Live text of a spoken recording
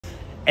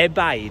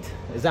Ebaide.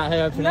 Is that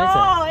how I pronounce it?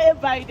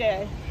 No,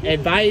 Ebaide.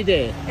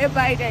 Ebaide.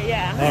 Ebaide,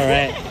 yeah. All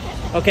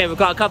right. Okay, we've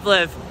got a couple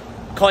of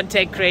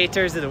content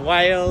creators in the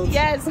wild.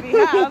 Yes, we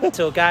have.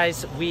 So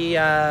guys, we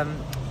are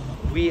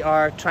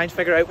trying to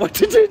figure out what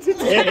to do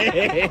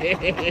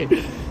today.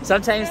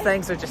 Sometimes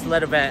things are just a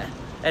little bit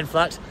in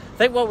flux. I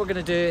think what we're going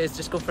to do is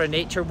just go for a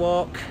nature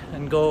walk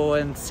and go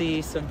and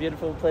see some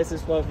beautiful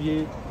places for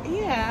view.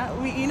 Yeah,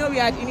 we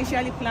had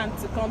initially planned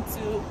to come to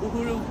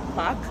Uhuru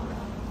Park.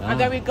 And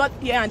then we got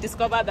here and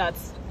discovered that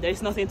there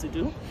is nothing to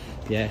do.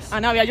 Yes.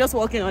 And now we are just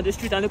walking on the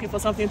street and looking for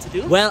something to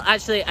do. Well,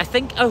 actually, I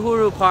think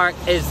Uhuru Park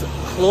is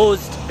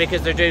closed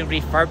because they're doing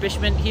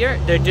refurbishment here.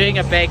 They're doing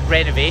a big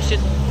renovation.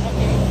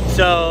 Okay.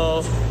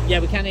 So, yeah,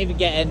 we can't even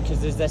get in because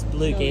there's this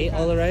blue gate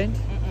all around.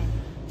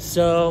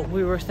 So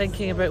we were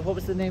thinking about, what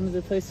was the name of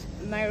the place?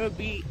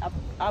 Nairobi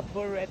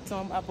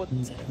Arboretum.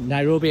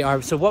 Nairobi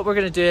Arboretum. So what we're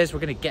going to do is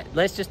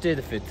let's just do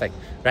the food thing.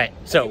 Right,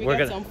 so we're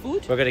going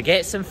to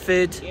get some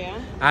food. Yeah.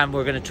 And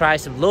we're going to try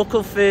some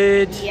local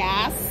food.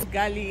 Yes.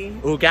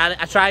 Ugali. Ugali.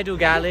 I tried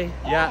ugali.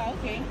 Yeah.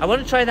 Okay. I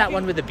want to try that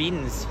one with the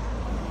beans.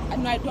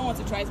 No, I don't want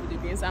to try it with the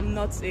beans. I'm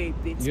not a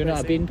bean person. You're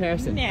not a bean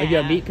person? Nah. Are you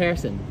a meat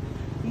person?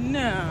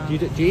 No. Do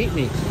you eat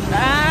meat?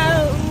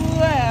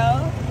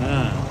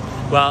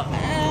 Well.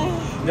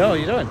 No,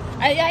 you don't.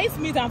 I eat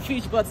meat and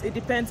fish, but it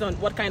depends on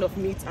what kind of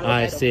meat. And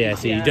I see.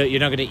 Yeah. You're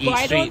not going to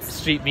eat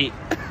street meat.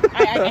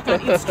 I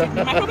can eat street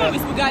meat. My problem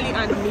with ugali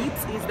and meat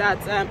is that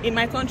in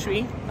my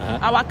country,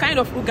 our kind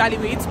of ugali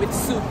we eat with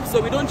soup, so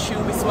we don't chew,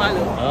 we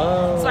swallow.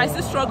 Oh. So I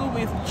still struggle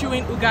with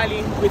chewing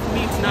ugali with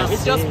meat now.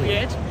 It's just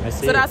weird. I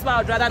see. So that's why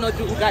I'd rather not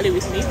do ugali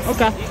with meat.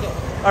 Okay.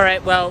 All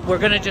right. Well, we're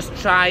going to just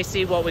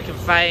see what we can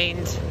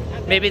find.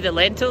 Maybe the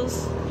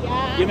lentils.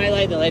 Yeah. You might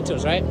like the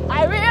lentils, right?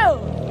 I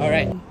will. All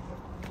right.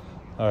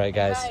 All right,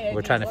 guys,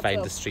 we're trying to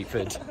find the street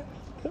food.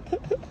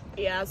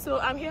 Yeah, so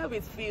I'm here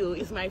with Phil.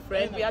 He's my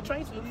friend. We are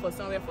trying to look for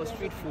somewhere for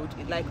street food.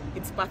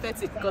 It's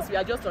pathetic because we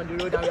are just on the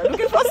road and we are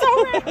looking for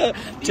somewhere.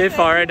 Two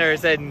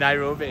foreigners in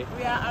Nairobi.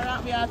 We are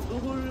at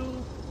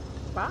Uhuru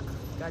Park.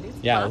 Got it?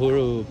 Yeah,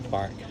 Uhuru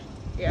Park.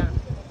 Yeah.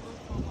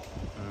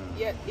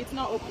 Yeah, it's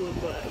not open,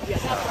 but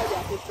that's why we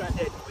are so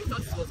stranded. We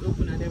thought it was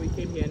open and then we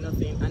came here,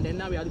 nothing. And then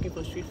now we are looking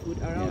for street food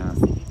around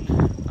the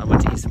CBD. I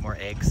want to eat some more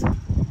eggs.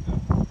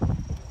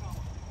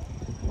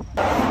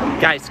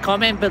 Guys,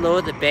 comment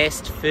below the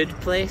best food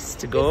place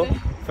to go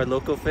for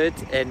local food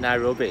in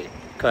Nairobi,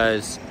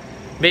 because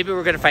maybe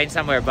we're going to find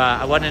somewhere, but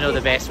I want to know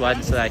the best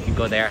one so that I can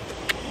go there.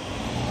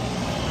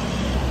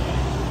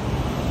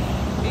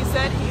 He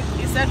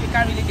said we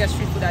can't really get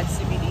street food at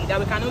CBD, that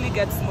we can only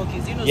get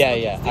smokies. You know,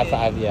 yeah.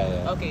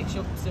 Okay,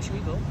 so should we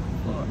go?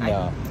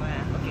 No.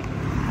 Okay.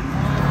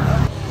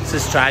 This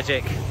is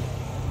tragic.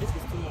 This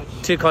is too much.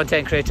 Two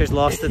content creators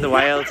lost in the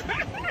wild.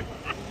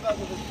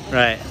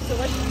 Right. So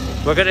what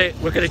we're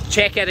gonna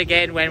check it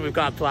again when we've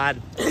got a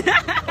plan.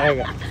 There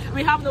we go.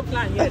 We have no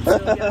plan yet, so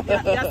we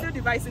are still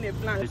devising a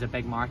plan. There's a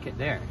big market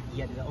there.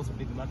 Yeah, there's also a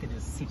big market.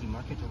 There's City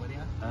Market over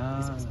there.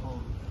 This is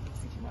called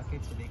City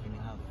Market, so they can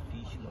have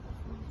fish, lot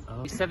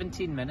of food.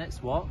 17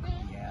 minutes walk.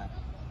 Yeah.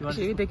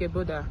 Should we take a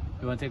Buddha?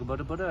 You want to take a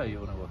Buddha or you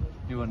want to walk?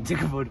 You want to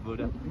take a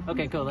Buddha?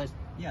 Okay, cool. Let's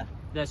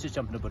just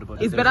jump in a Buddha.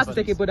 It's better to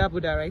take a Buddha,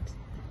 right?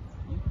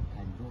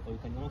 Or you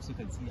can also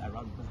see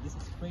around because this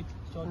is straight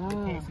shot.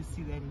 You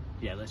see then.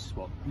 Yeah, let's just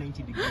walk.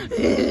 90 degrees.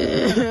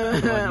 Use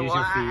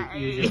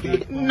your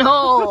feet.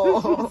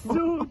 No.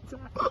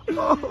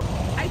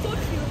 I told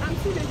you I'm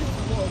too lazy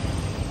to walk.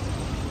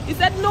 He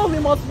said no, we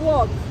must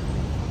walk.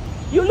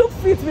 You look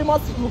fit, we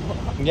must walk.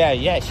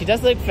 Yeah, she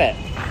does look fit.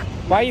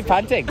 Why are you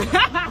panting?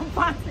 I'm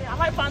panting.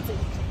 Am I panting?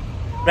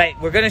 Right,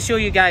 we're going to show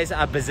you guys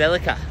a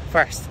basilica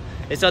first.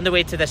 It's on the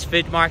way to this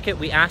food market.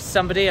 We asked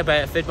somebody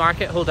about a food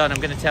market. Hold on, I'm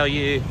going to tell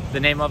you the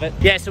name of it.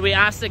 Yeah, so we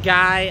asked a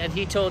guy and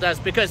he told us,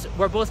 because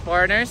we're both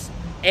foreigners,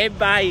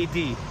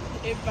 Ebaide.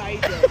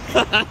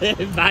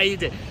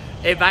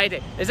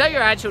 Ebaide. Is that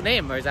your actual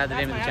name or is that the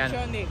name of the channel?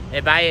 That's my actual name.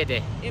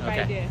 Ebaide.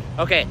 Ebaide.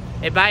 Okay.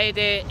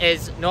 Ebaide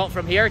is not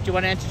from here. Do you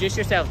want to introduce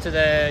yourself to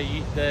the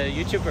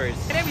YouTubers?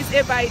 My name is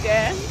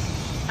Ebaide.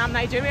 I'm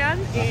Nigerian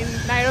in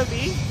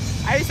Nairobi.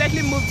 I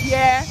recently moved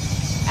here.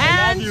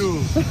 I love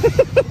you.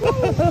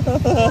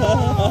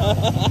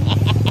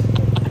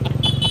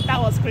 That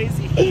was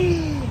crazy.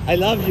 I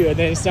love you, and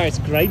then it starts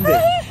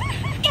grinding.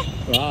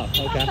 Wow,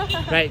 okay.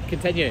 Right,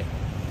 continue.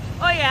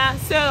 Oh yeah,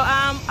 so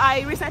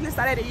I recently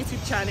started a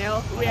YouTube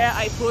channel where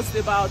I post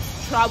about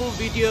travel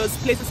videos,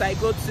 places I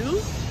go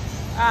to,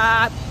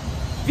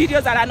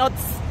 videos that are not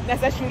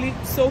necessarily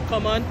so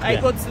common. I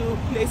go to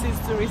places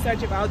to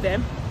research about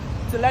them,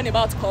 to learn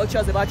about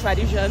cultures, about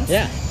traditions.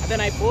 Yeah. And then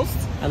I post.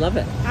 I love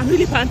it. I'm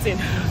really panting.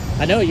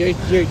 I know, you're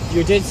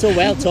doing so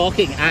well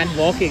talking and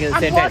walking at the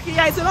same time.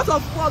 Yeah, it's a lot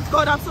of work.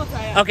 God, I'm so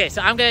tired. Okay,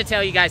 so I'm going to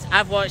tell you guys,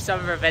 I've watched some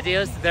of her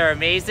videos. They're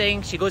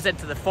amazing. She goes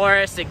into the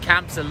forest and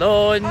camps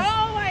alone.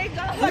 Oh my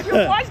God, you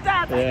watched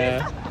that?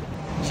 Yeah.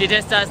 She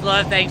just does a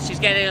lot of things. She's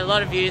getting a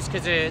lot of views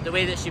because the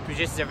way that she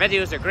produces her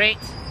videos are great.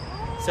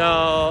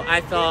 So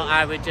I thought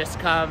I would just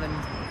come and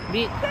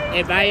meet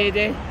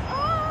Ebaide.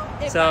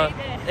 So,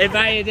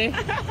 Ebaide.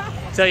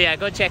 So yeah,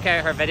 go check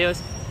out her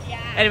videos. Yeah.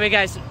 Anyway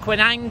guys,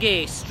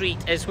 Koinange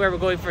Street is where we're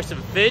going for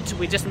some food.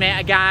 We just met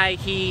a guy,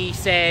 he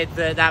said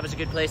that that was a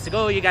good place to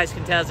go. You guys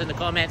can tell us in the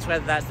comments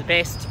whether that's the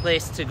best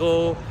place to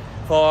go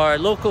for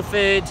local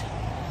food.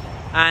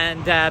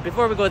 And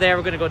before we go there,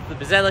 we're going to go to the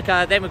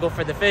Basilica, then we go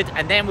for the food,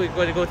 and then we're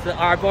going to go to the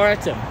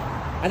Arboretum.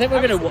 I think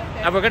we're going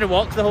to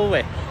walk the whole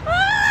way.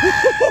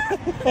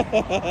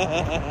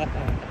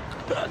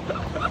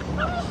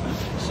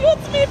 Shoot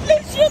me,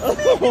 please shoot me.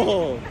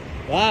 Oh,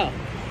 wow.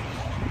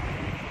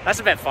 That's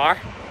a bit far.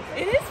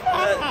 It is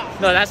far.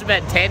 No, that's a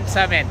bit tense,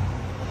 I mean.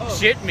 Oh.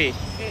 Shoot me.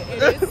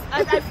 It is.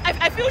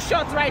 I feel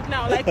short right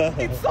now, like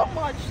it's so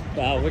much.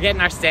 Wow, we're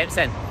getting our steps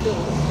in.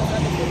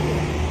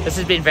 This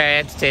has been very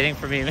entertaining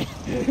for me.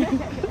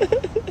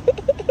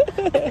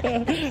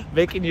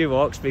 Making you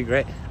walk's been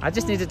great. I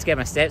just needed to get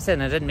my steps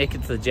in. I didn't make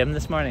it to the gym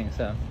this morning,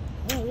 so.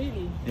 Oh,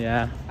 really?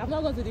 Yeah. I've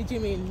not gone to the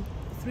gym in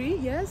 3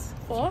 years,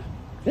 4.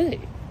 Really?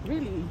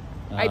 Really?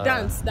 I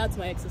dance, that's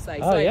my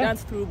exercise. Oh, so yeah? I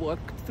dance through work,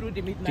 through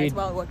the midnight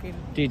while working.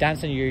 Do you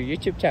dance on your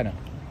YouTube channel?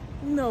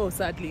 No,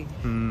 sadly.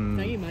 Can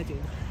you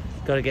imagine?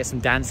 Got to get some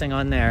dancing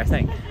on there, I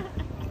think.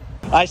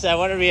 Actually, I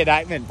want a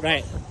reenactment.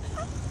 Right.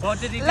 What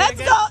did he do Let's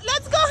again? go,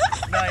 let's go.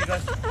 No,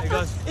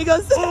 he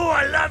goes, oh,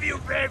 I love you,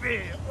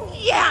 baby. Oh.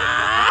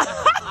 Yeah.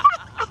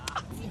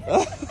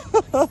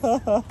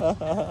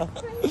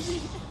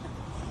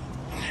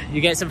 You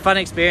get some fun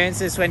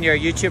experiences when you're a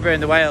YouTuber in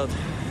the wild.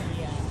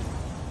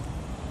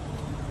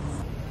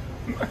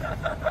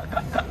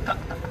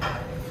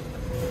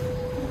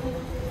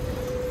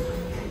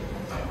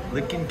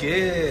 Looking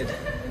good.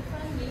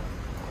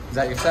 Is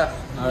that your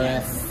stuff?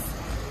 Alright.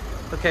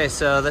 Okay,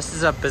 so this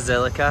is a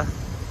basilica.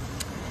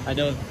 I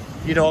know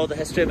you know all the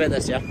history about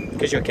this, yeah?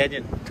 Because you're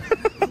Kenyan.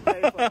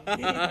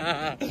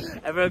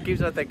 Everyone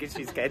keeps on thinking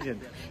she's Kenyan.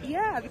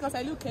 Yeah, because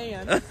I look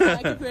Kenyan.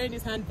 I keep wearing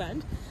this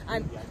handband.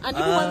 And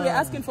even when we were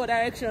asking for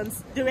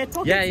directions, they were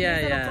talking to me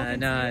instead of talking to me. I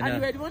know. And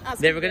you were the one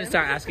asking They were going to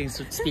them.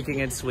 start speaking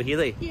in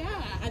Swahili. Yeah,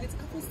 and it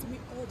happens to me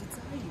all the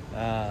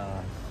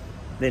time.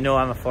 They know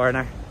I'm a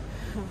foreigner.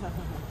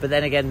 But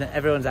then again,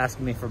 everyone's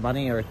asking me for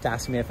money or to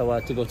ask me if I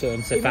want to go to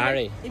a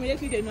safari.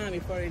 Immediately they know I'm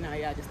a foreigner,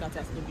 yeah, they start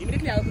asking me.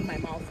 Immediately I open my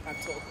mouth and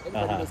talk.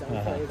 Everybody knows I'm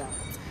a foreigner.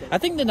 I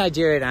think the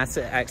Nigerian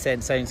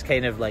accent sounds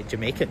kind of like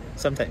Jamaican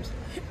sometimes.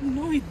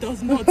 No, it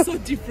does not. So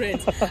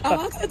different.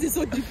 Our accent is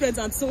so different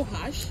and so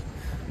harsh.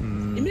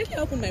 Immediately I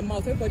open my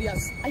mouth, everybody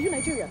asks, are you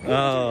Nigerian? Are you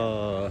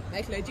Oh. Nigerian?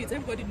 Like legit,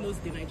 everybody knows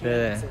the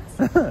Nigerian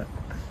accent.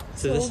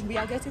 So we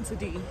are getting to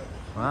the...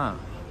 Wow.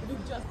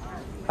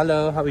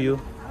 Hello, how are you?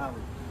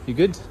 You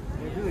good?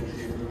 Good.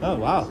 Oh,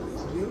 wow.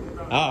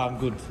 Oh, I'm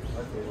good.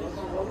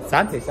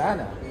 Sante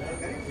sana.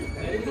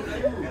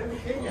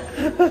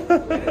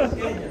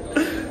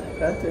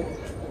 Sante.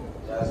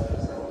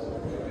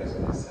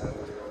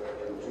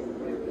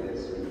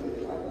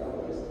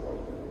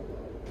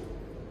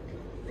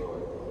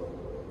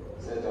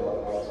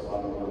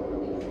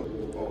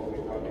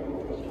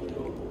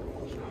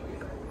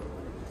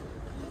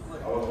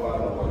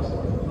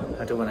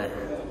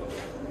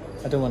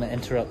 I don't want to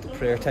interrupt the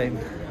prayer time.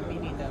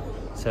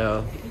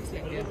 So,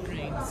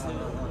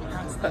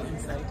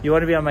 you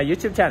want to be on my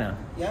YouTube channel?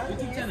 Yeah.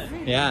 YouTube channel.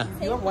 Yeah.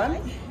 You have one?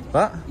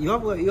 What? You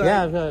have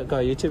Yeah, I've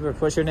got a YouTuber.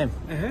 What's your name?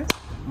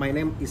 My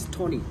name is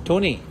Tony.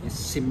 Tony. It's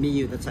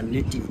Simiyu. That's a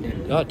native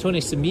name. Oh, Tony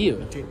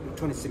Simiyu.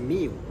 Tony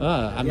Simiyu.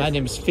 Oh, and my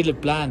name's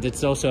Philip Bland.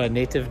 It's also a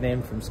native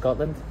name from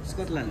Scotland.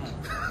 Scotland.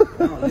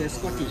 No, they're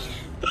Scottish.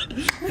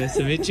 Nice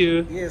to meet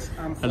you. Yes,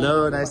 I'm from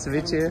Hello, nice to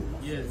meet you.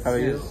 Yes. How are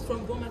you?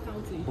 From Goma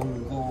County.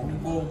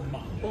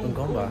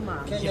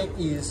 Bungoma. Kenya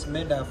is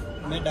made up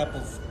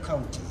of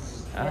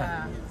counties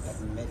Yeah.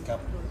 that make up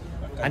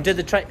a country. And do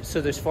the tribes?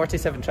 So there's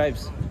 47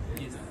 tribes.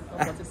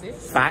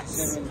 46? Facts.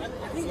 I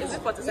think is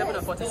it 47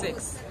 or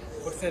 46?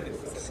 47.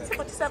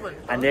 47.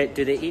 And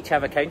do they each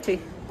have a county?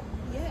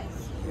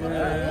 Yes.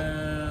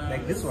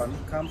 Like this one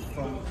comes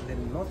from the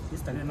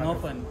northeastern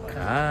part of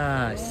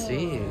Ah, I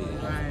see.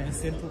 the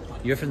central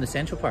part. You're from the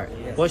central part.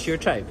 Yes. What's your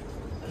tribe?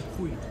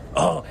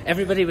 Oh,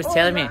 everybody was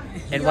telling me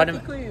in one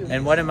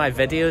of my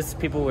videos,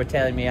 people were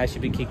telling me I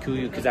should be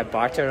Kikuyu because I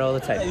barter all the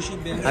time. You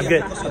should be I'm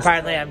good.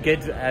 Apparently, I'm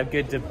good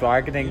at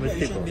bargaining with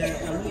people.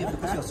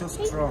 because you're so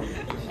strong.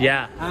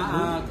 Yeah,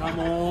 Come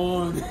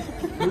on.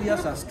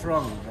 Luyas are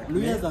strong.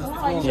 Luyas are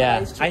strong.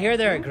 yeah. I hear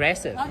they're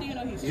aggressive. How do you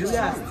know he's Luyas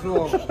are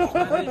strong.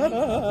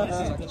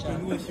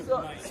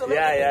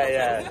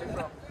 Yeah.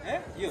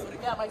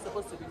 Where am I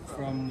supposed to be from?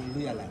 From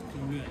Luyaland.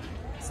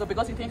 So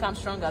because you think I'm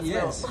strong as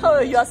Yes. well? Oh,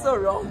 you are so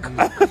wrong. You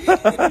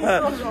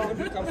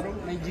come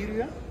from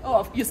Nigeria?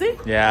 Oh, you see?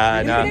 Yeah,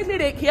 I know. Immediately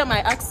they hear my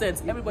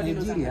accent, everybody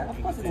knows. Nigeria?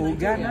 Of course it's Or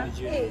Nigeria.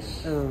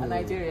 Ghana?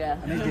 Nigeria.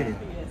 Nigeria.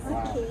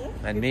 Wow.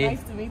 And me.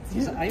 Nice to meet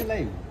you. Are you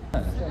live?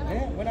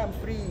 When I'm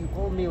free, you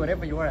call me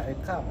wherever you are. I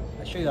come.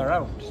 I show you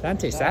around.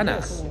 Sante sana.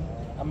 Yes.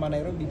 I'm a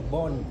Nairobi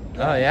born.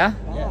 Oh yeah.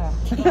 Yes.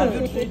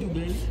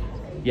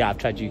 Yeah, I've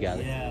tried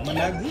ugali.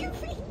 Managu?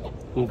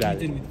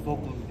 Ugali.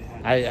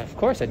 Of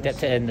course, I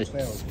dipped it in the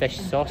fish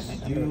sauce.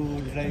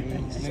 You try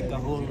to make a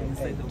hole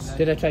inside the bag.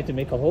 Did I try to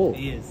make a hole?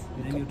 Yes.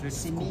 Then you try to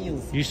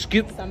scoop. You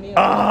scoop? Samir.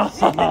 Oh!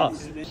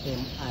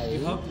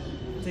 You have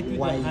to take with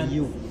your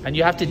hand. And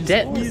you have to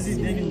dip.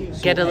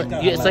 Get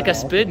it's like a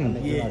spoon.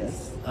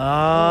 Yes.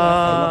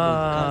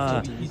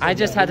 Ah, I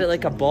just had it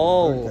like a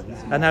ball,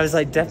 and I was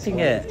like dipping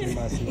it.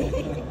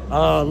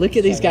 Oh, look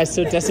at these guys,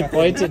 so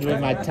disappointed with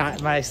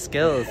my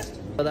skills.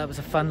 Well, that was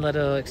a fun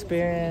little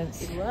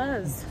experience. It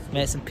was.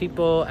 Met some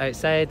people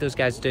outside. Those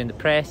guys are doing the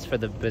press for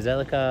the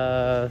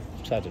basilica.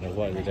 So I don't know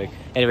what they're doing.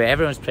 Anyway,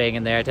 everyone's praying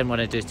in there. I didn't want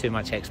to do too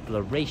much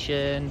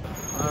exploration.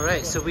 All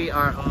right, so we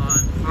are on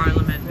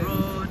Parliament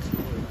Road.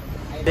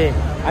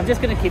 I'm just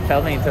gonna keep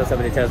filming until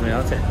somebody tells me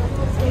not to.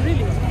 Oh,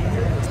 really?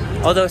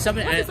 Although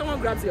somebody, What if someone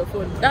grabs your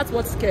phone? That's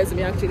what scares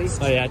me actually.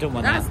 oh yeah, I don't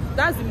want that.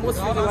 That's the most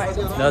reason why I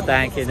don't. No,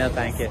 thank you. No,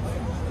 thank you.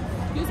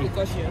 Please be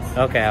cautious.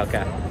 Okay,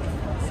 okay.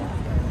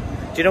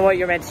 Do you know what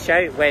you're meant to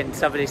shout when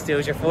somebody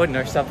steals your phone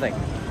or something?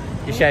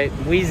 You shout,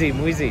 "Wheezy,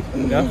 wheezy."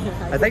 No,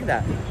 I think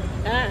that.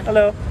 Ah.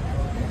 Hello.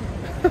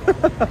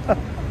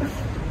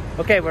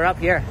 Okay, we're up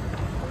here.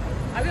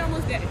 Are we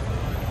almost there?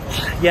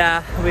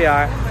 Yeah, we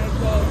are. Oh my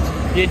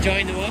god. You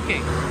enjoying the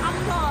walking?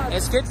 I'm not.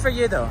 It's good for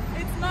you though.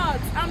 It's not.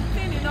 I'm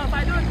thin enough.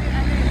 I don't think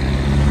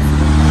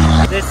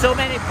I There's so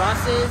many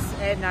buses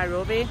in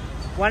Nairobi.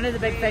 One of the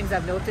big things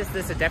I've noticed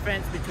is the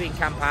difference between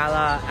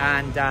Kampala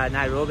and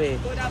Nairobi.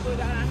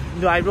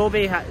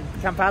 Boda.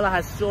 Kampala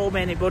has so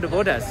many boda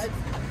bodas,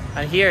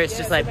 and here it's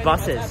just like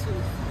buses.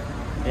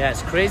 Yeah,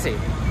 it's crazy.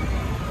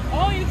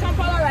 Oh, in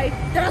Kampala, right?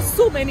 There are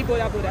so many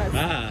boda bodas.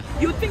 Ah.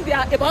 You think they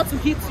are about to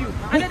hit you,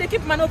 and then they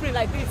keep maneuvering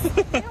like this.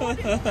 They don't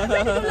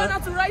learn how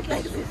to ride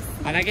like this.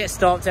 And I get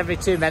stopped every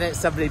 2 minutes,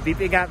 somebody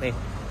beeping at me.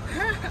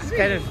 It's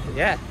kind of,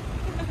 yeah.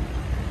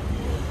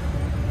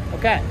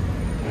 Okay.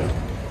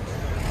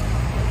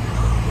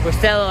 We're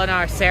still on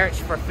our search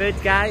for food,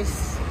 guys.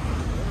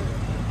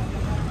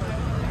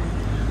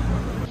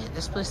 Yeah,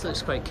 this place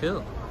looks quite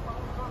cool.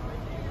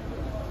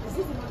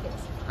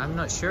 I'm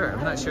not sure,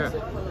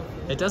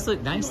 It does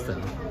look nice though.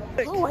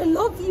 Oh, I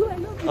love you, I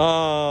love you.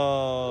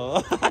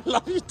 Oh, I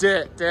love you, do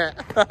it, do it.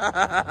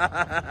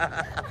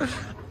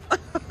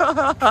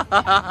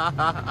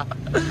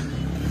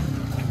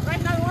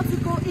 Right now I want to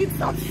go eat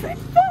some street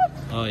food.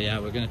 Oh yeah,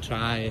 we're gonna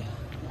try.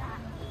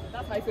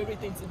 That's my favorite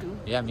thing to do.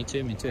 Yeah, me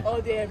too, me too.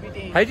 All day, every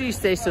day. How do you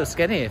stay so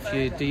skinny if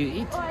you, do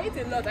you eat? Oh, I eat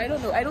a lot. I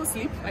don't know. I don't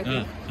sleep. I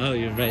think. Oh,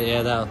 you're right,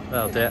 yeah,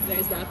 that'll do it.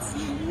 There's that.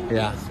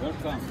 Yeah.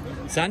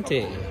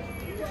 Santi.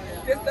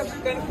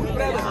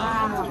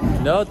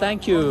 No,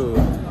 thank you.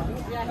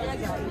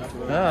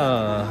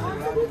 Oh.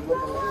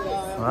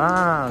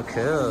 Wow,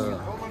 cool.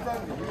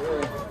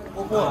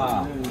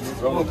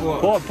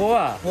 Poa,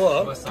 poa.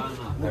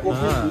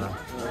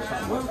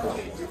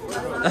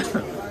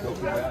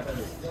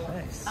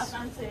 Nice.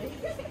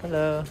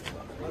 Hello.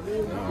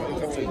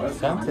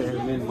 Asante. Do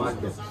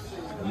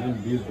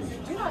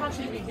you know I've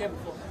actually been here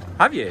before?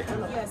 Have you?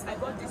 Yes, I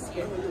got this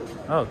here.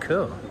 Oh,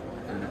 cool.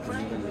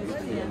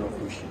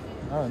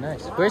 Oh,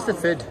 nice. Where's the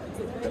food?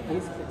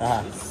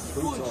 Ah.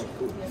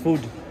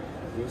 Food.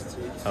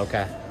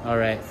 Okay. All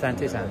right.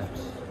 Santi Sana.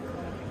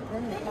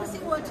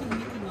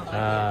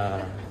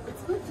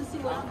 It's good to see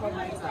what I'll come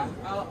later.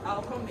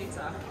 I'll come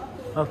later.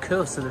 Oh,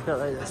 cool. So they've got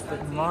like this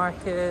big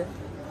market.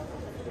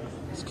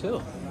 It's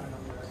cool.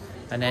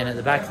 And then at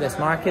the back of this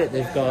market,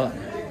 they've got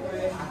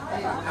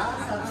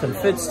some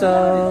food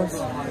stalls.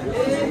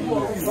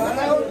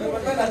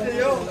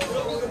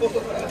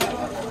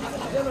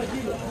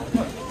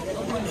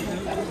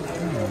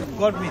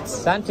 What meat?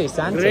 Santi.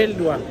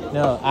 Grilled one.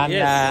 No,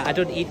 Yes. I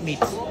don't eat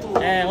meat.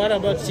 What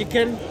about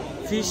chicken?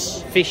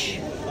 Fish? Fish.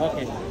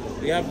 Okay.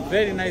 We have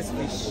very nice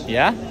fish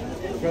Yeah?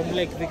 from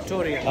Lake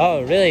Victoria.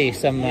 Oh, really?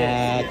 Some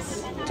Yes.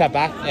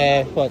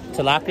 tilapia.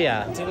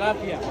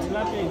 Tilapia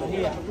is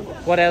here.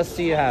 What else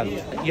do you have?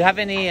 You have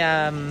any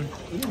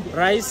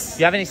Rice.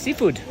 you have any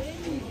seafood?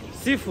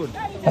 Seafood.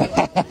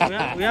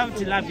 we have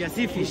tilapia,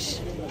 sea fish.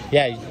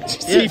 Yeah,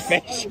 sea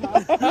fish.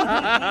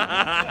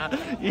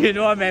 You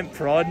know I meant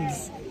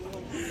prawns.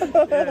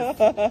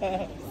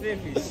 Sea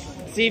fish.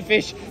 Sea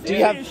fish. Do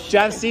you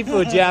have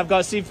seafood? Yeah, I've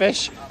got sea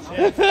fish.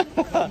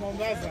 From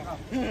Mombasa.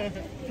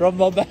 From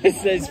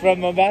Mombasa. It's from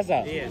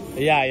Mombasa. Yes.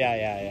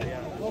 Yeah.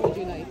 What would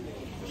you like?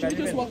 Should we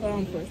just walk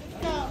around first?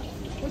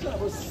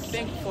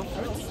 Thank you for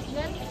fruits.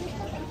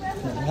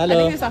 I Hello.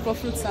 think these are for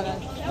fruit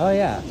salad. Oh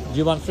yeah. Do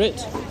you want fruit?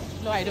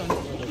 No, I don't.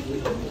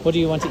 What do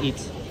you want to eat?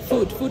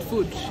 Food.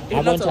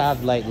 I want to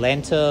have like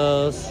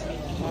lentils.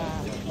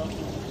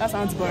 That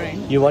sounds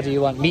boring. What do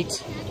you want?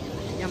 Meat.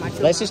 Yeah,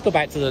 Let's just go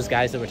back to those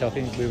guys that we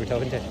were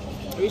talking to.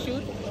 We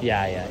should?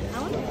 Yeah.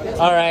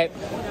 All right.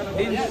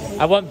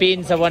 I want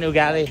beans. I want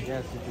ugali.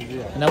 Yes, it is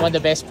here. And I want the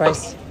best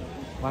price.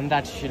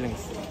 130 shillings.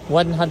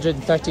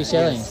 130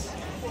 shillings.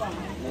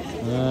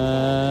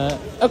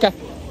 Okay.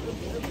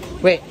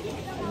 Wait.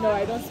 No,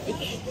 I don't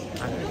speak.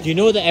 Do you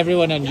know that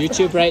everyone on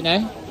YouTube right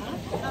now,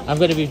 I'm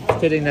going to be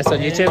putting this on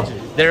YouTube,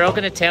 they're all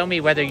going to tell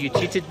me whether you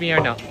cheated me or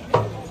not.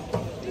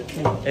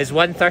 Is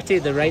 130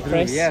 the right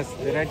price? Yes,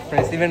 the right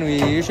price. Even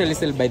we usually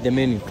sell by the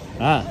menu.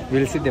 Ah.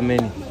 We'll see the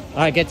menu.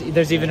 Oh,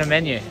 there's even a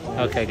menu.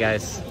 Okay,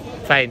 guys.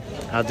 Fine,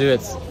 I'll do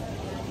it.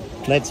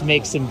 Let's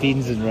make some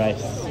beans and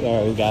rice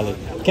or ugali.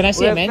 Can I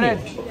see a menu?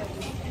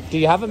 Do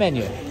you have a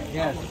menu?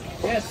 Yes.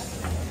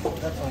 Yes.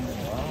 That's one.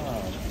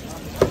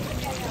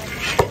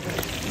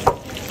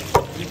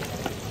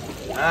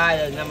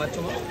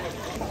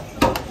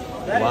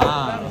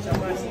 Wow.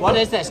 What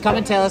is this? Come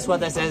and tell us what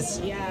this is.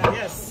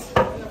 Yes.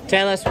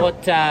 Tell us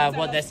what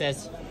this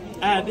is.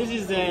 This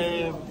is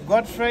a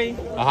Godfrey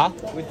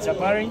with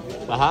chapari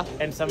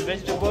and some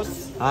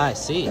vegetables. I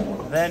see.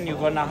 Then you're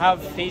gonna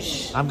have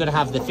fish. I'm gonna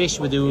have the fish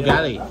with the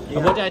ugali. Yeah.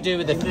 And what do I do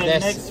with In the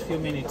this? next few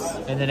minutes.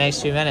 In the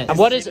next few minutes. And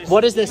what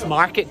is this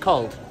market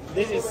called?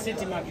 This is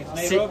City Market,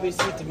 Nairobi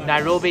City Market.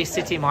 Nairobi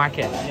City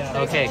Market.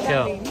 Yeah. Okay,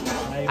 cool.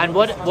 And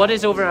what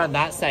is over on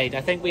that side?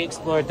 I think we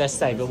explored this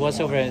side, but what's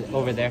over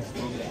there?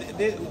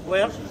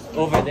 Where?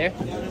 Over there?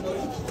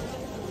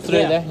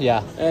 Through there?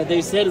 Yeah.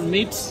 They sell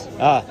meat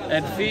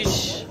and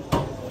fish.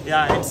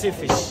 Yeah, and sea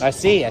fish. I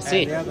see. And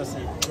the other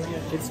side.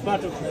 It's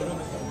part of Nairobi.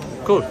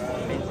 Cool.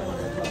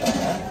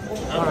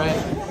 All right.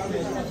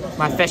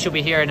 My fish will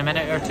be here in a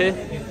minute or two.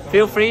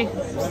 Feel free.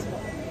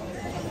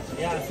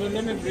 Yeah, so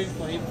let me bring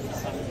for you.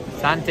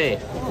 Sante. I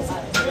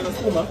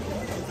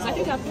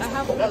think I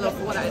have all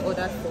of what I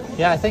ordered for.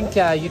 Yeah, I think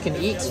you can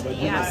eat.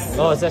 Yes.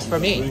 Oh, is this for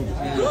me?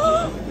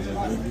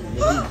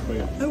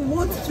 I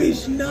want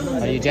fish now.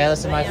 Are you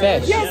jealous of my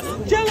fish? Yes,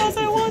 jealous,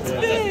 I want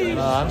fish.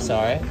 Oh, I'm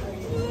sorry.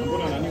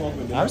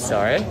 I'm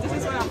sorry. This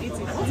is what I'm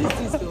eating. What is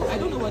this though? I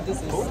don't know what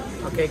this is.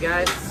 Okay,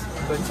 guys,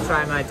 I'm going to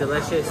try my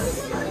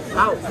delicious.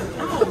 Ow!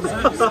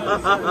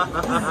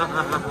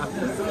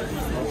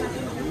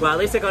 Well, at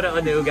least I got it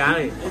on the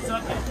ugali. It's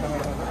okay.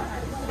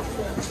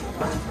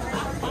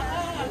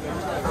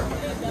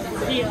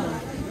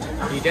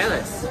 Are you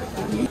jealous?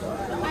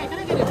 Hi, can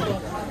I get a fork?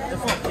 The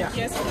fork, yeah.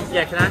 Yes.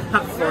 Yeah, can I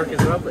have a fork as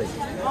well, please?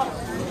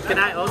 Can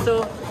I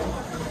also?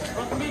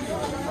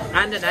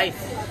 And a knife.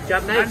 Do you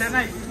have knives? And a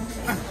knife.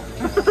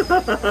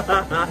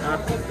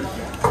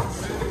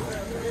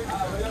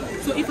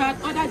 So if I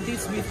had ordered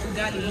this with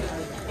ugali,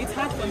 it's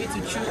hard for me to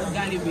chew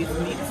ugali with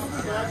meat.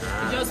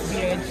 It's just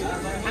weird.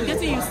 I'm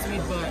getting used to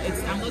it, but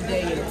I'm not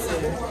there yet. So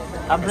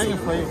I'm bringing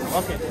for you.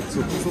 Okay.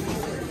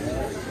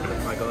 Oh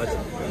my god.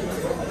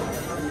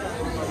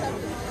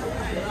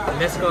 And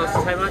this costs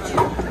how much?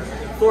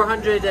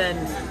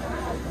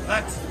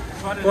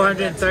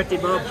 430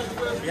 bob.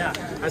 Yeah.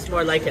 That's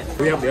more like it.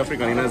 We have the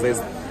African in us.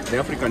 The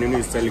African in you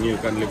is telling you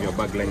can't leave your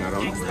bag lying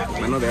around.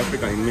 I know the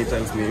African in me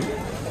tells me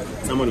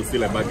someone will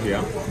steal a bag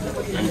here,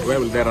 and where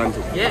will they run to?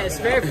 Yeah, it's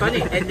very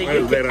funny. And the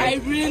Where will they UK, run? I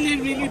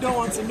really don't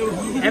want to know.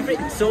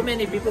 so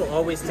many people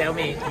always tell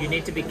me you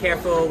need to be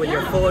careful with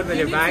your phone, with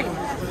your bag.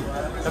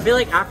 I feel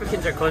like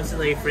Africans are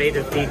constantly afraid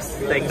of things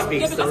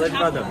being stolen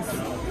from them.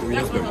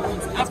 That's what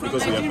happens. From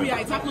because we have Nigeria,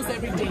 it happens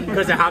every day.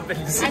 Because it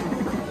happens.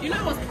 You know,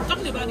 I was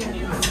talking about the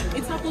news.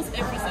 It happens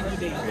every single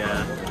day.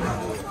 Yeah.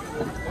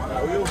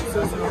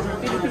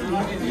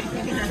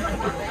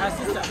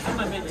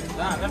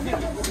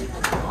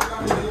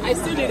 I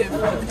still need a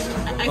fork.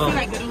 I feel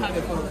like they don't have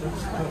a fork.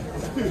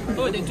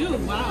 Oh, they do?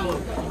 Wow.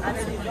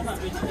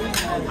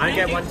 I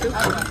get one too.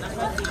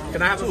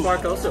 Can I have a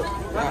fork also?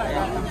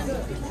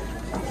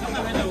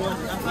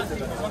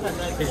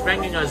 He's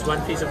bringing us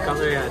one piece of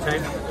cutlery at a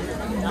time.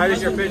 How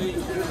is your food?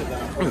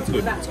 It's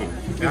good. It's good.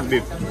 It's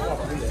beef.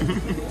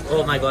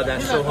 Oh my god,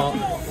 that's so hot.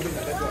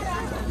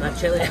 That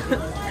chili.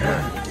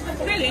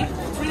 Really?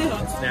 It's really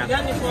hot. Yeah. You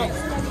have any forks?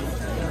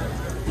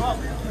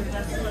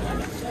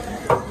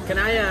 Can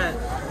I have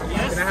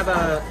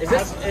Is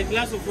this a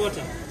glass of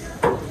water?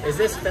 is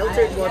this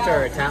filtered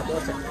water or tap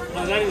water?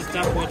 No, that is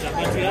tap water,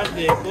 but we have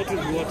the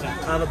bottled water. I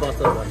have a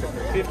bottle of water.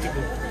 50 bob.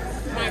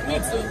 My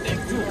good, so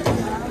thank you.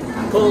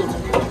 Cold.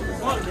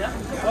 Oh, yeah.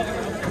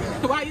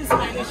 Why are you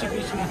smiling,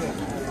 sheepishly?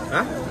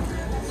 Huh?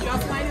 You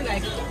are smiling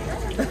like...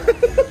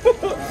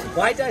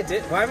 Why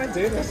am I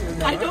doing this?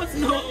 I don't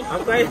know.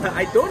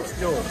 I don't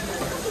know.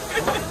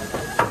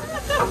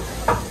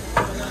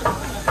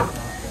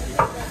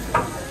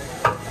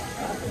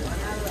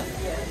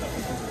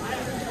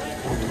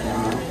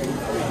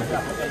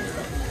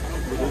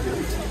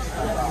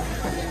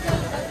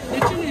 The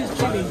chili is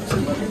chili.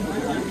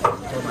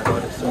 Oh my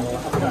god, it's so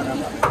hot.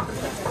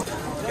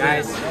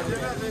 Guys,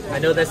 I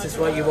know this is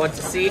what you want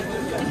to see.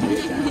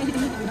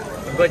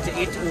 I'm going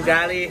to eat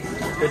ugali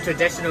the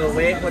traditional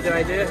way. What do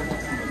I do?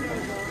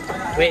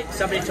 Wait,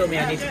 somebody told me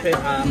I need to put a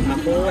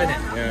hole in it.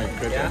 Yeah,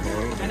 good. Yeah?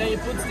 And then you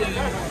put the...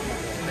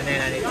 And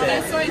then I need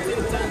I to... saw it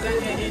in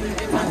Tanzania in a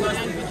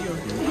Tanzanian video.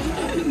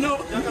 No.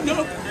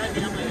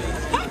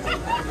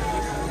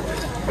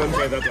 Don't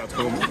try that at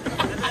home.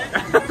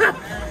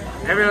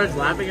 Everyone's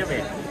laughing at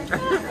me.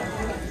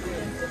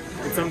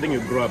 It's something you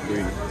grew up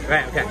doing.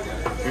 Right, okay.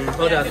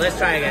 Hold on, let's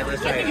try again. I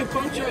think you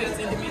puncture it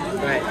in the middle.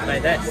 Right,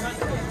 like this.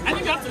 I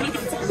think you have to make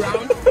it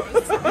round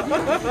first.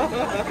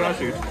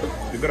 Crush it.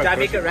 You gotta Gotta crush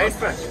make it right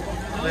first.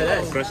 Like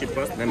this. Crush it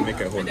first, then make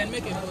a hole. And then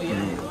make it hole,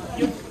 yeah.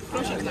 You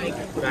crush it like.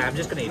 Right, I'm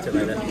just gonna eat it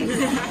like that.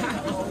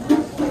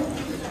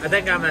 I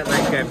think I'm at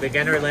like a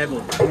beginner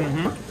level.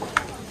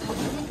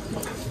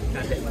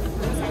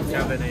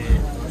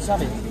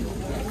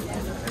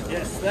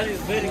 Yes, that is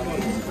very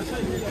good.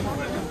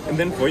 And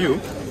then for you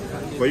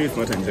it's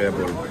not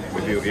enjoyable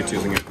if you eat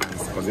using your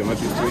hands because you're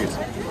not used to it.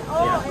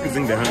 Yeah.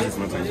 Using the hands is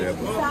not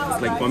enjoyable.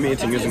 It's like for me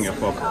eating using a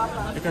fork.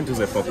 You can't use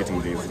a fork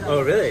eating this.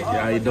 Oh really?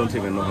 Yeah, I don't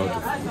even know how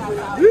to.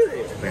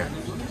 Really? Yeah.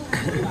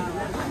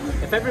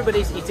 If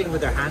everybody's eating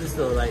with their hands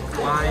though, like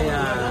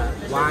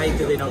why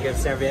do they not give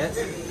serviettes?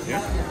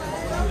 Yeah.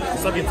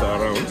 Serviettes are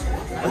around.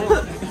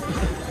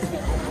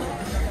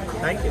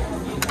 Thank you.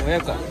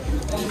 Welcome.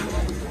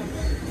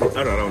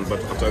 Are around,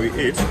 but after we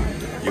eat,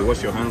 you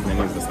wash your hands and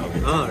use the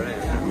serviette. Oh right.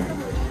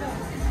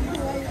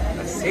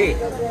 I see.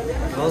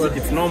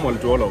 It's normal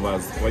to all of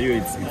us. For you,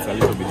 it's a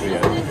little bit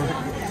weird.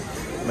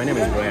 My name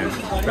is Brian.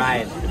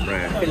 Brian.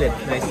 Brian. Philip,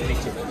 nice to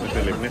meet you.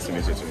 Philip, nice to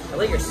meet you too. I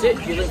like your suit.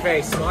 You look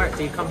very smart.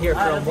 Do you come here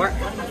from work?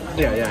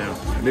 Yeah.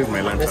 This is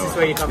my lunch. This is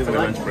where you come This for is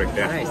my lunch. lunch break.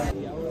 Yeah. Nice.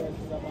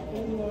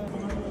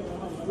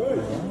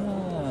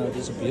 Oh,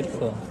 these are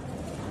beautiful.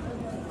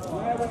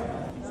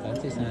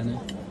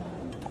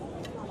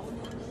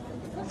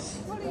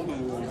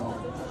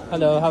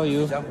 Hello, how are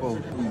you?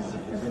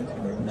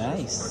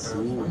 Nice.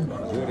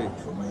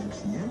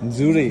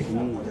 Nzuri.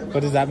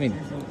 What does that mean?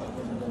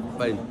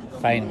 Fine.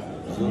 Fine.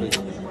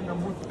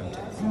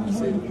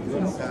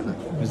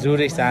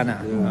 Nzuri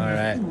sana. All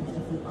right.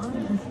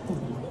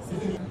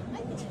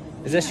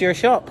 Is this your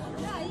shop?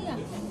 Yeah.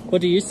 What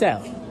do you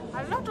sell?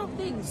 A lot of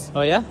things.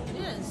 Oh yeah?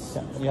 Yes.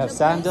 You have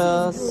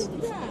sandals.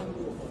 Yeah.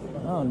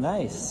 Oh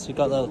nice. You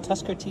got little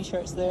Tusker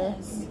t-shirts there.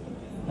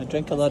 I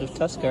drink a lot of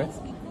Tusker.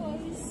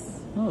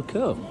 Oh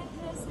cool.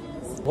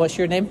 What's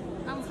your name?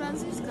 I'm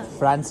Francisca.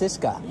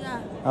 Francisca.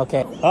 Yeah.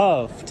 Okay.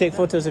 Oh, take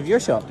photos of your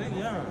shop.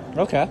 Yeah.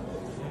 Okay.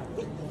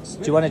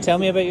 Do you want to tell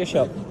me about your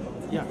shop?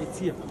 Yeah, it's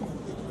here.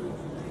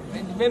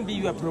 And maybe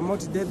you are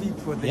promoting David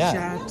for the Yeah.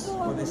 shirt,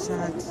 Yeah.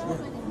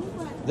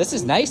 This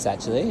is nice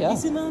actually, yeah.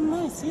 It's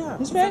nice, yeah.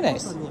 It's very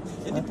nice.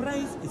 And the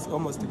price is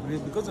almost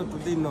great because of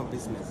today no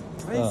business.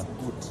 Price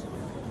good.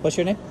 What's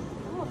your name?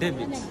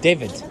 David.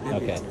 David.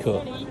 Okay,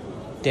 cool.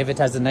 David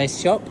has a nice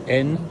shop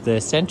in the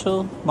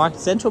Central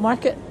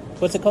Market?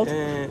 What's it called?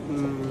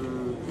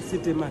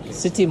 City Market.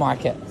 City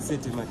Market.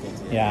 City Market.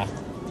 Yeah.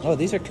 Oh,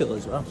 these are cool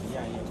as well.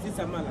 Yeah. These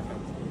are Malachite.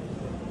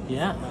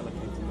 Yeah. Malachite.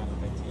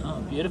 Oh,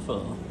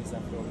 beautiful. These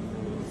are from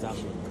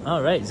Zambia.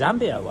 All right,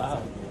 Zambia.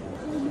 Wow.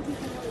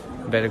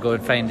 Better go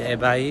and find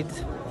Ebaide.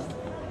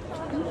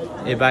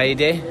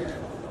 Ebaide.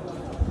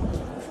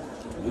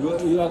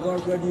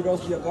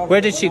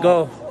 Where did she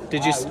go?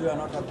 Did you?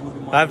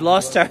 I've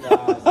lost her.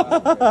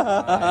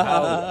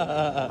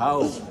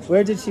 How?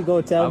 Where did she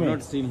go? Tell I've me.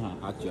 not seen her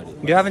actually.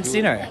 You haven't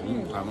seen her?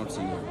 I've not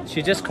seen her.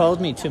 She just called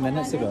me 2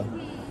 minutes ago.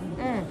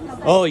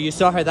 Oh, you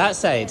saw her that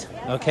side?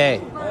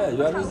 Okay.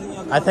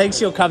 I think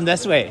she'll come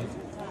this way.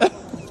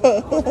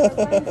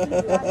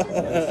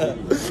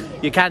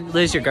 You can't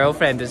lose your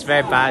girlfriend. It's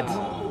very bad.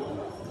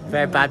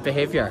 Very bad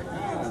behavior.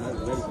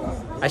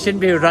 I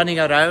shouldn't be running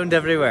around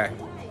everywhere.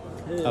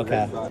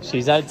 Okay.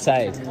 She's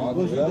outside.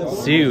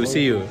 See you.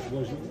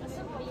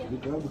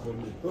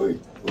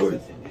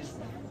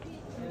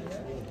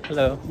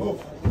 Hello.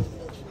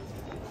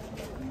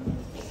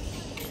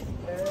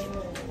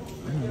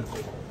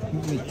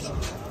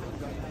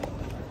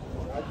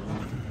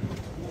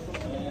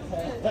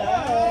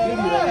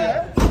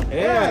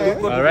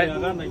 All right.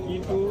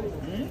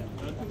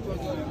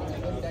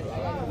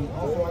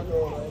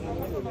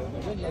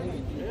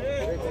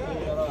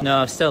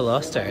 No, I've still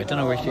lost her. I don't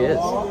know where she is.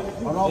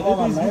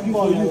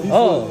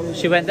 Oh,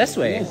 she went this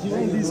way.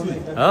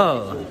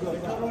 Oh.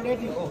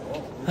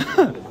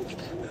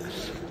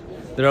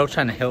 They're all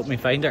trying to help me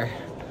find her.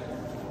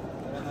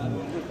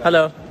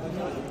 Hello.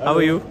 How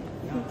are you?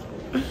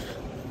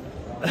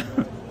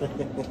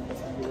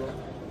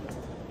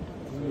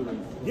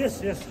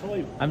 Yes, how are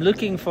you? I'm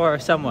looking for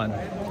someone.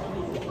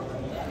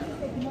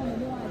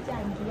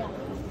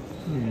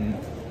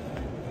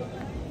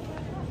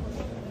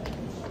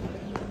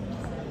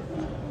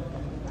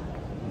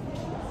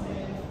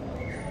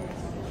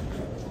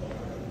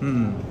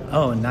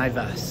 Oh,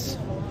 Naivas.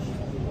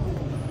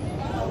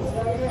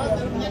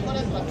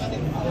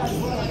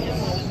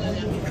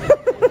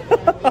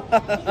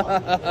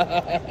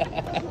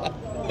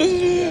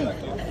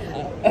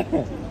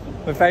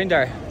 We found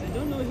her. I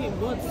don't know him,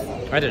 but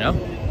I don't know.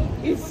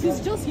 he's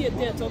just here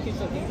there talking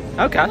to me.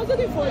 Okay. I was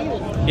looking for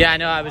you. Yeah, I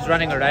know. I was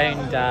running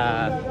around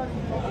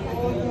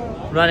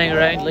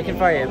looking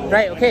for you.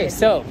 Right. Okay.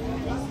 So.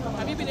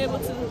 Have you been able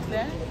to look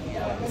there?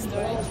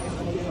 Storage?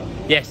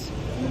 Yes.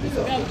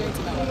 Where are you going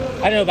to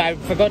now? I don't know, but I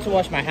forgot to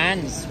wash my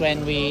hands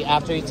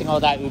after eating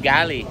all that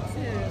ugali.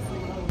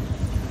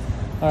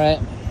 All right.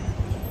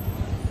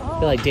 I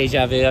feel like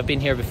deja vu. I've been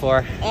here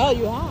before. Oh,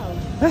 you have?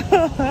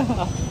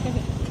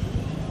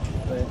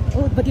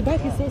 Oh, but the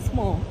bike is so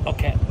small.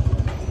 Okay.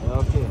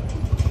 I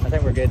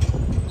think we're good.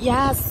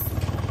 Yes.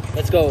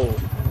 Let's go.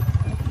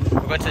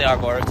 We're going to the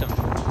Arboretum.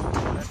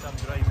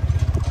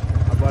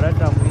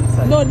 Arboretum inside.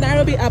 outside. No,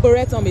 Nairobi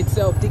Arboretum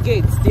itself, the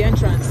gates, the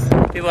entrance.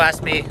 People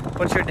ask me,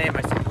 what's your name?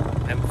 I say,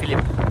 I'm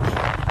Philip.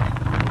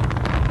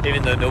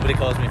 Even though nobody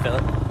calls me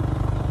Philip.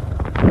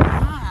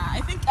 Ah,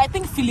 I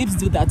think Philips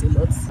do that a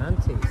lot.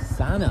 Auntie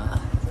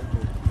Sana.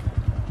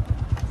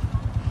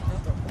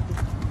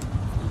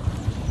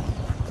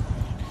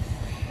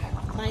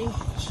 My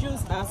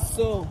shoes are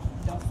so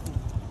dusty.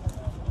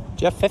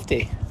 Do you have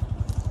 50?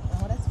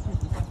 Oh, that's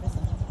 50.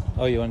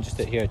 Oh, you want to just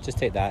do it here? Just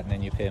take that and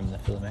then you pay him the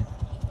full amount.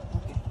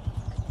 Okay.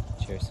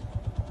 Cheers.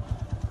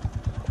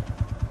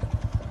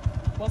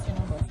 What's your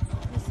number?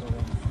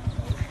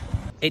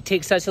 It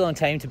takes such a long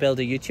time to build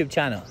a YouTube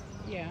channel,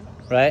 Yeah.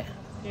 right?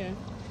 Yeah.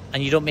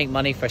 And you don't make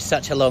money for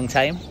such a long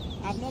time.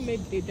 I've not made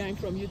a dime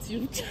from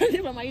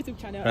YouTube, from my YouTube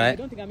channel. Right. I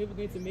don't think I'm ever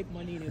going to make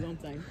money in a long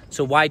time.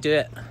 So why do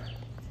it?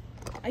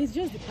 It's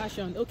just the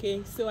passion.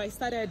 Okay, so I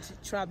started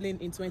traveling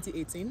in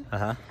 2018.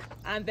 Uh-huh.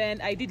 And then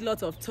I did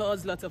lots of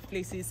tours, lots of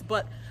places,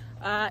 but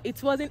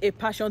it wasn't a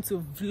passion to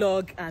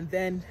vlog and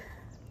then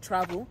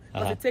travel,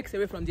 because it takes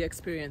away from the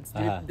experience,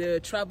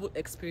 the travel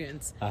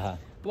experience.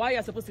 While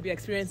you're supposed to be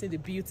experiencing the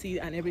beauty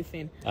and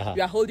everything,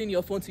 you are holding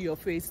your phone to your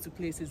face to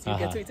places. You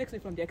get, so it takes away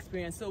from the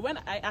experience. So when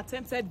I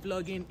attempted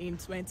vlogging in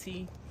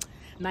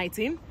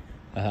 2019,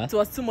 it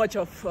was too much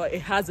of a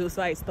hassle,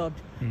 so I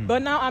stopped.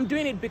 But now I'm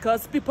doing it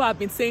because people have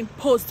been saying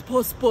post.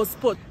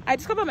 I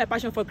discovered my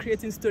passion for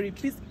creating story,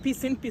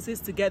 piecing pieces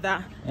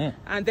together,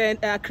 and then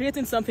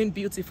creating something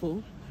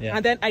beautiful.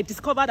 And then I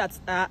discovered that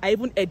I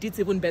even edit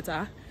even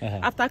better.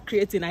 After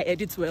creating, I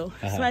edit well.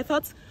 So I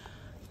thought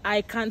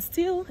I can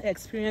still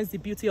experience the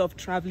beauty of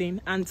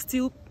traveling and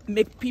still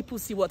make people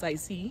see what I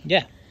see.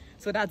 Yeah.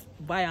 So that's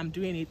why I'm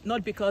doing it,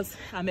 not because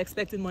I'm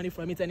expecting money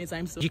from it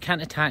anytime soon. You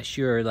can't attach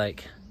your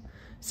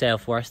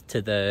self-worth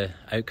to the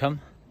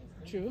outcome.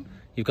 True.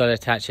 You've got to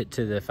attach it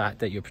to the fact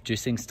that you're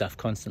producing stuff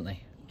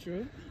constantly.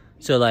 True.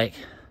 So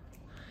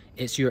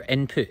it's your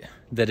input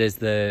that is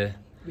the...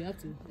 We have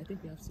to. I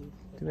think we have to.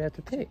 Do we have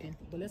to pay?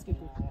 But let's keep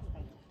it.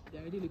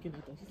 They're already looking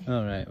at us.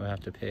 All right, we'll have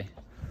to pay.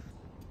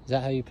 Is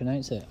that how you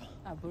pronounce it?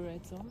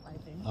 Arboretum, I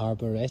think.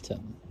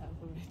 Arboretum.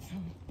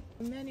 Arboretum.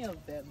 Many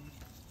of them.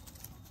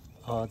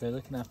 Oh, they're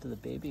looking after the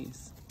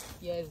babies.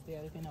 Yes, they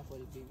are looking after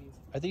the babies.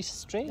 Are these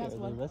stray or are they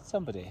with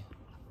somebody?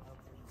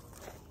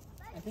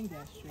 I think they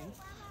are stray.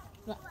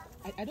 No,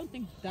 I don't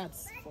think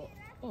that's for...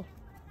 Oh,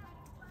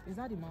 is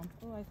that the mom?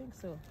 Oh, I think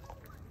so.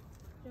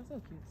 They're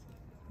so cute.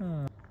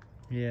 Oh.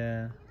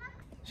 Yeah.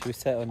 Should we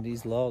sit on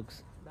these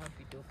logs? That would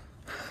be dope.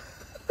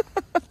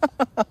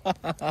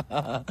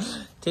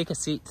 Take a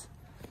seat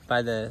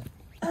by the...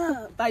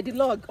 by the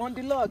log, on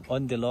the log.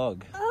 On the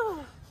log.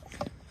 Oh,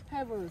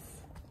 heavens.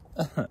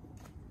 Are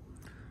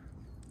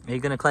you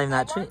going to climb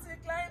that tree? I want to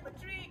climb a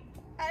tree.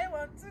 I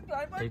want to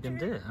climb a tree. Are you going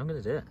to do it? I'm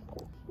going to do it.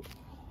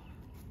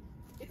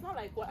 It's not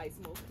like what I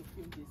smoke to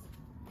film this.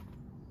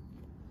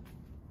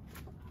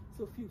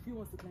 So Phil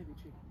wants to climb a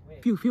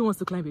tree. Phil wants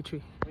to climb a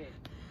tree.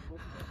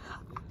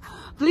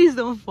 Please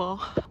don't fall.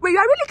 Wait, you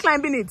are really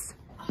climbing it?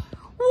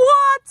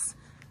 What?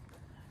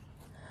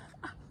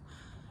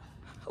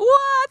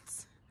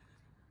 What?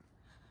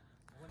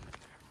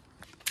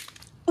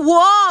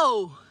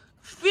 Whoa!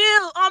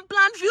 Phil,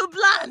 unplanned, Phil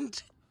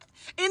planned.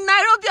 In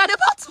Nairobi at the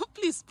bottom.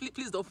 Please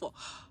don't fall.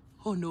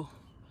 Oh no.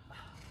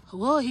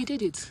 Whoa, he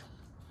did it.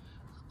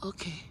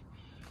 Okay.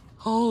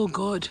 Oh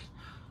God.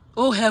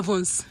 Oh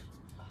heavens.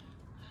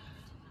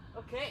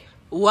 Okay.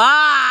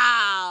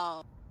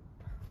 Wow.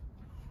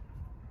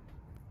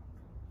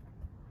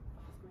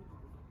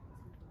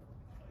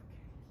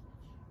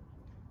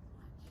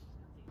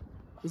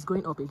 It's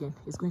going up again.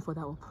 It's going further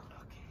up.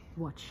 Okay.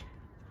 Watch.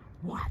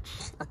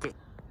 Okay.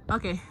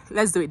 Okay,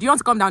 let's do it. Do you want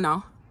to come down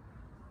now?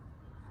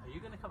 Are you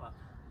going to come up?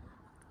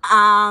 Okay,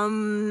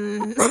 I'm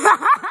gonna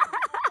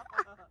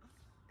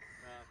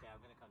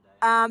come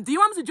down. Do you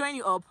want me to join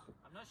you up?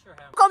 I'm not sure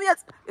how. Come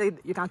yet.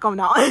 You can come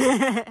now. Are you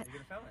gonna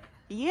film it?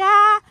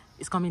 Yeah.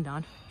 It's coming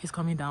down. It's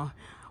coming down.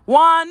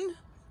 1,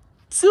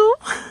 2.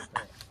 I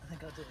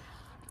think I'll do it.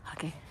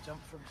 Okay. Jump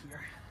from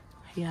here.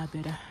 Yeah,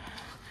 better.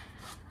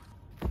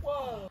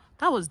 Whoa.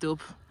 That was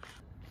dope.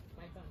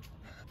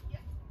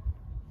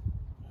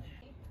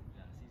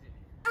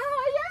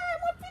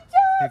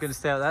 You're gonna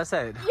stay out that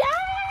side? Yeah!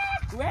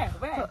 Where?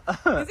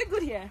 Is it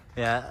good here?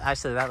 Yeah,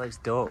 actually that looks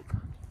dope.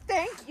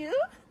 Thank you.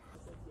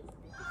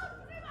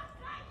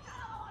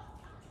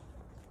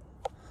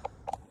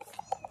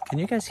 Can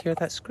you guys hear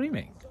that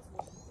screaming?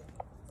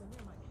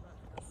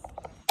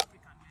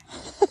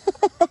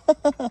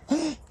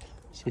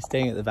 She's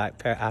staying at the back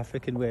per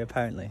African way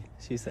apparently,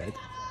 she said.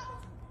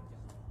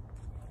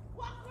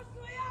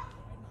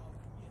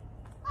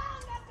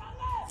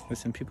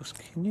 Listen, people,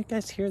 can you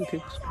guys hear the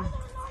people screaming?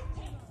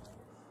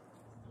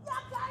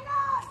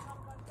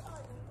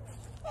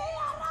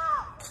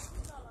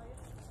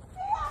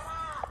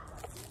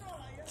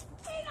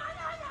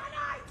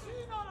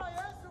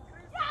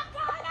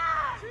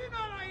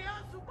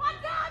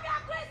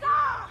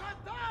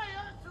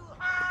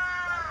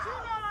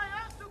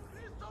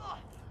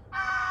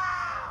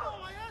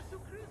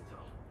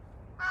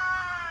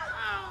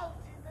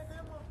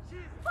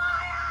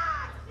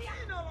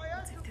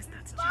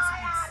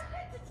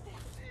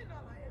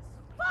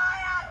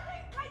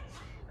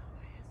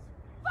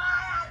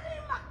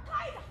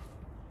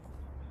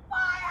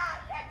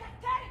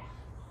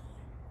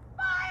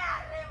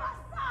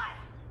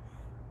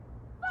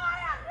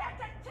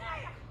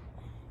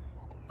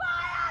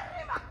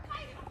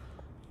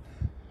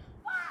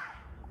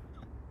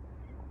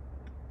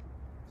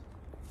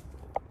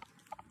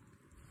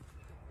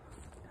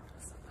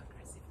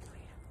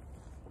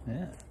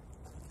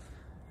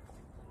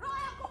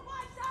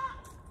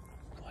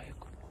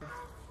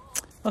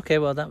 Okay,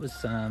 well that was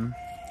some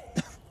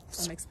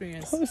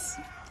experience.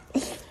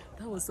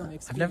 That was some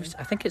experience. I've never.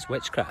 I think it's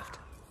witchcraft.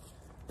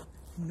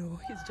 No,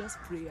 it's just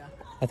prayer.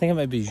 I think it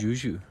might be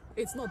juju.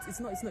 It's not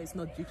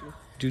juju.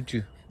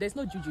 Juju. There's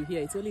no juju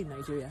here. It's only in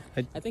Nigeria.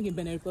 I think in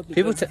Benin Republic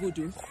People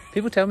voodoo.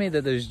 People tell me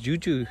that there's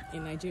juju.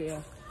 In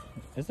Nigeria.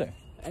 Is there?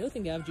 I don't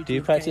think they have juju. Do you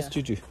in practice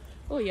Kenya. juju?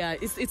 Oh yeah,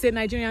 it's a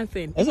Nigerian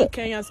thing. Is it?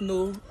 Kenyans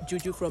know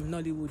juju from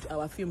Nollywood,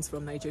 our films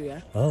from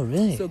Nigeria. Oh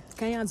really? So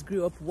Kenyans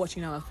grew up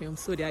watching our films,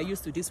 so they are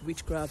used to this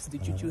witchcraft, the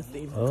juju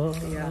thing. Oh.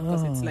 Yeah,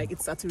 because it's like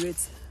it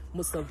saturates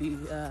most of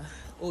the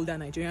older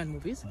Nigerian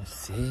movies. I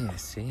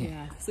see.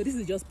 Yeah, so this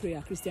is just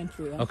prayer, Christian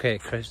prayer. Okay,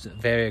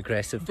 very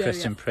aggressive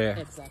Christian prayer.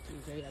 Exactly,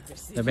 very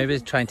aggressive. They're maybe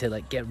trying to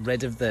like get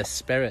rid of the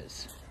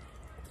spirits,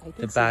 I think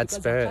the so, bad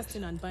because they're spirits.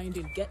 casting and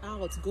binding. Get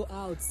out, go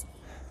out,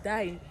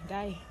 die.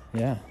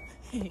 Yeah.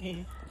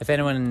 If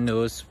anyone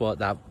knows what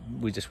that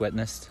we just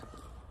witnessed,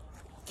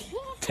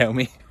 tell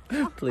me,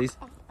 please.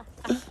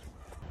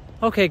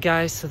 Okay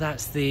guys, so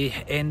that's the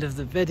end of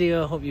the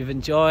video. Hope you've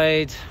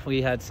enjoyed.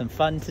 We had some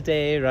fun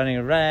today, running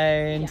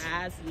around.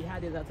 Yes, we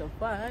had a lot of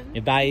fun.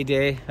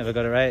 Ebaide, have I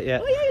got it right? Yeah.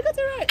 Oh yeah, you got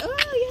it right.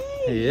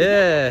 Oh yay.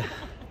 Yeah.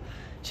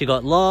 She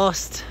got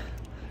lost,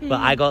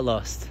 but I got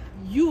lost.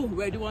 You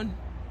were the one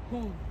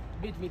who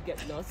made me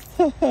get lost.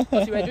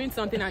 Because you were doing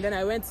something and then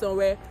I went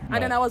somewhere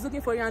and then I was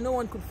looking for you and no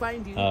one could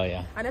find you. Oh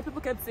yeah. And then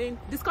people kept saying,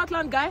 the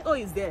Scotland guy, oh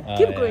he's there. Oh,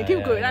 keep yeah, going.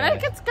 yeah, And I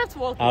kept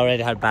walking. I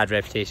already had a bad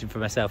reputation for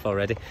myself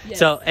already. Yes.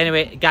 So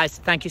anyway, guys,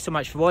 thank you so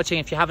much for watching.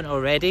 If you haven't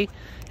already,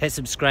 hit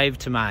subscribe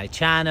to my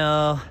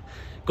channel.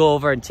 Go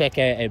over and check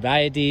out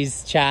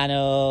Ebaide's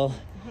channel.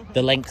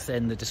 The link's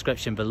in the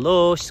description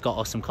below. She's got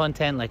awesome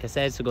content, like I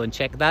said, so go and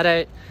check that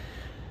out.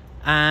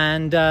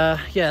 And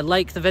yeah,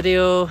 like the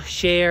video,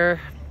 share,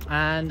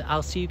 and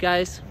I'll see you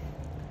guys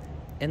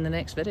in the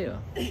next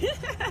video.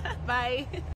 Bye.